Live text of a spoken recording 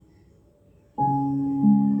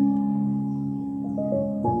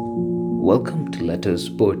Welcome to Letters,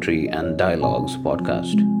 Poetry, and Dialogues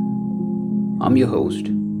podcast. I'm your host,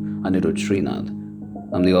 Anirudh Srinath.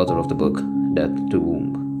 I'm the author of the book Death to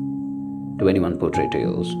Womb, 21 Portrait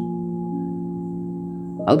Tales.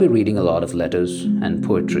 I'll be reading a lot of letters and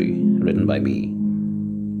poetry written by me.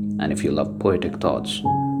 And if you love poetic thoughts,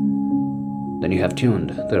 then you have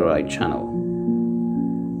tuned the right channel.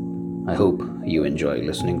 I hope you enjoy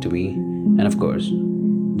listening to me and, of course,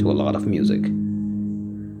 to a lot of music.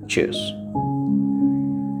 Cheers.